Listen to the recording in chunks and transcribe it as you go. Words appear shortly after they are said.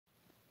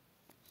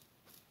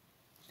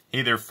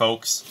Hey there,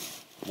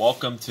 folks.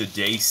 Welcome to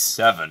day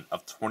 7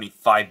 of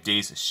 25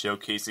 days of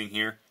showcasing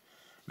here.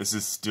 This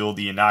is still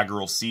the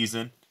inaugural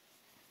season.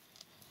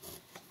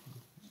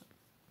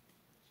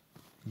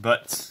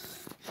 But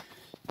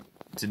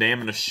today I'm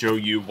going to show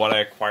you what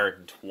I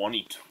acquired in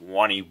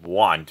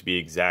 2021 to be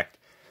exact.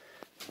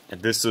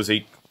 And this is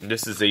a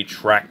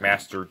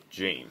Trackmaster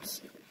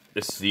James.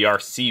 This is the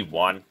RC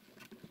one.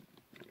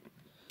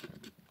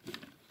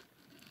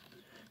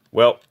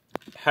 Well,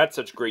 it had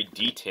such great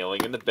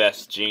detailing and the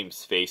best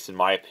James face in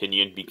my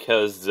opinion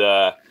because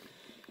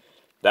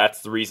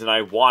that's the reason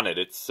I wanted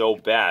it so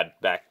bad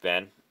back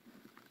then.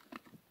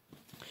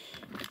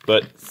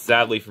 But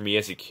sadly for me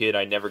as a kid,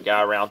 I never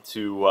got around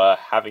to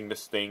having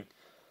this thing.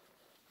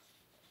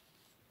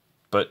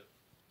 But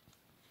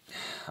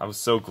I was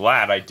so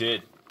glad I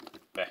did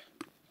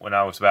when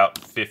I was about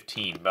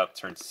 15, about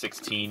to turn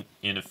 16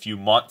 in a few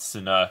months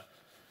in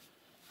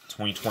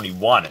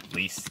 2021 at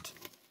least.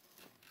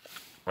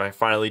 When I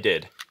finally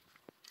did.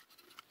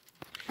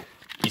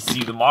 You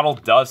see, the model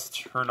does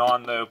turn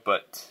on though,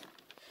 but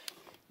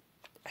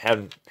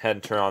hadn't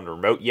turned on the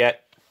remote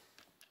yet.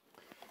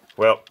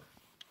 Well,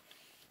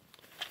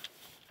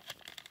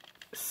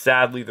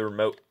 sadly the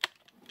remote.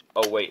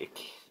 Oh wait,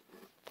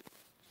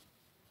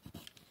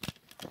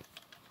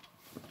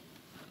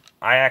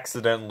 I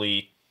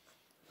accidentally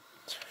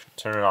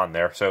turned it on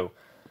there. So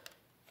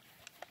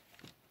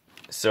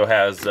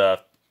has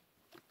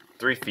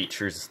 3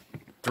 features.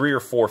 3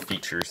 or 4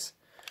 features.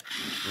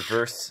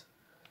 Reverse,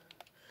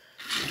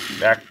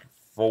 back,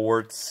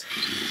 forwards,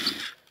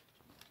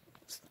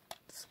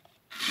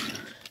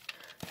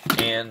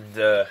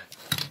 and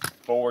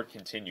forward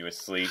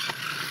continuously.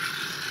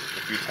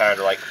 If you're tired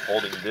of like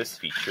holding this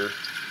feature.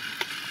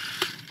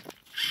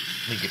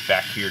 Let me get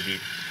back here,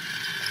 dude.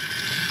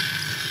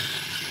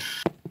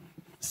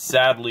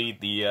 Sadly,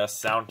 the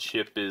sound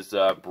chip is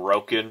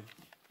broken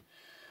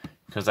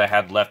because I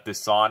had left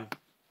this on.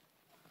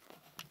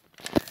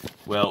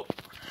 Well,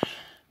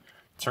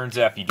 turns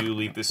out if you do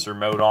leave this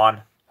remote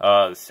on,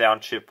 the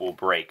sound chip will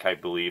break, I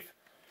believe.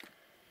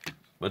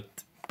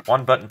 But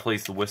one button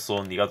plays the whistle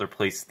and the other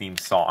plays the theme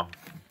song.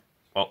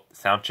 Well,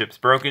 sound chip's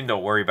broken,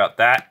 don't worry about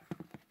that.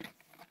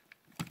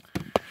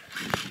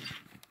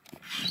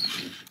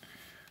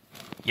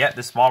 Yet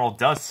this model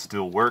does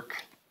still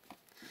work.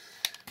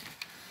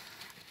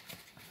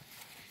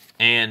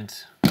 And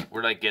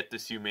where did I get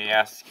this, you may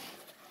ask?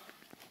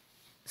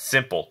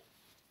 Simple.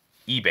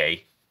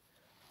 eBay.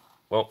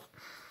 Well,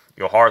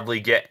 you'll hardly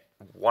get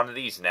one of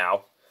these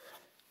now.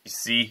 You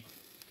see,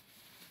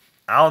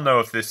 I don't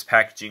know if this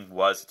packaging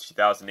was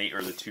 2008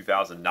 or the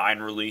 2009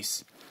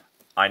 release.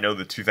 I know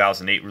the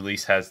 2008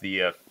 release has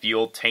the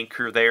fuel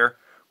tanker there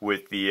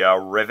with the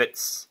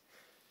rivets,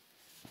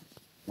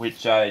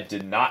 which I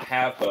did not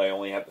have, but I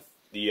only have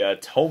the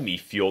Tomy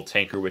fuel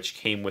tanker, which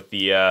came with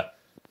the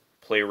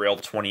Playrail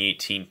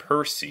 2018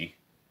 Percy.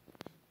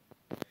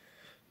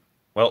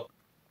 Well,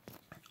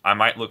 I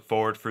might look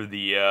forward for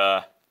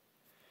the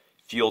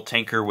fuel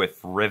tanker with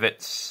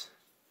rivets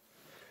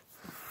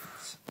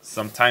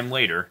sometime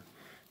later.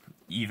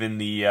 Even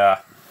the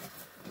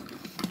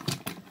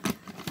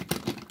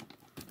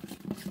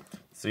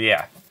so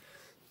yeah,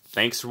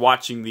 thanks for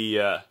watching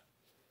the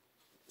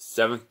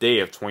 7th day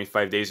of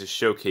 25 days of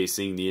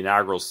showcasing the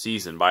inaugural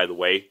season, by the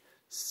way.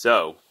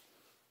 So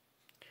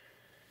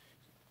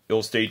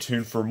you'll stay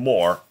tuned for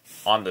more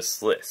on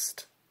this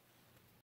list.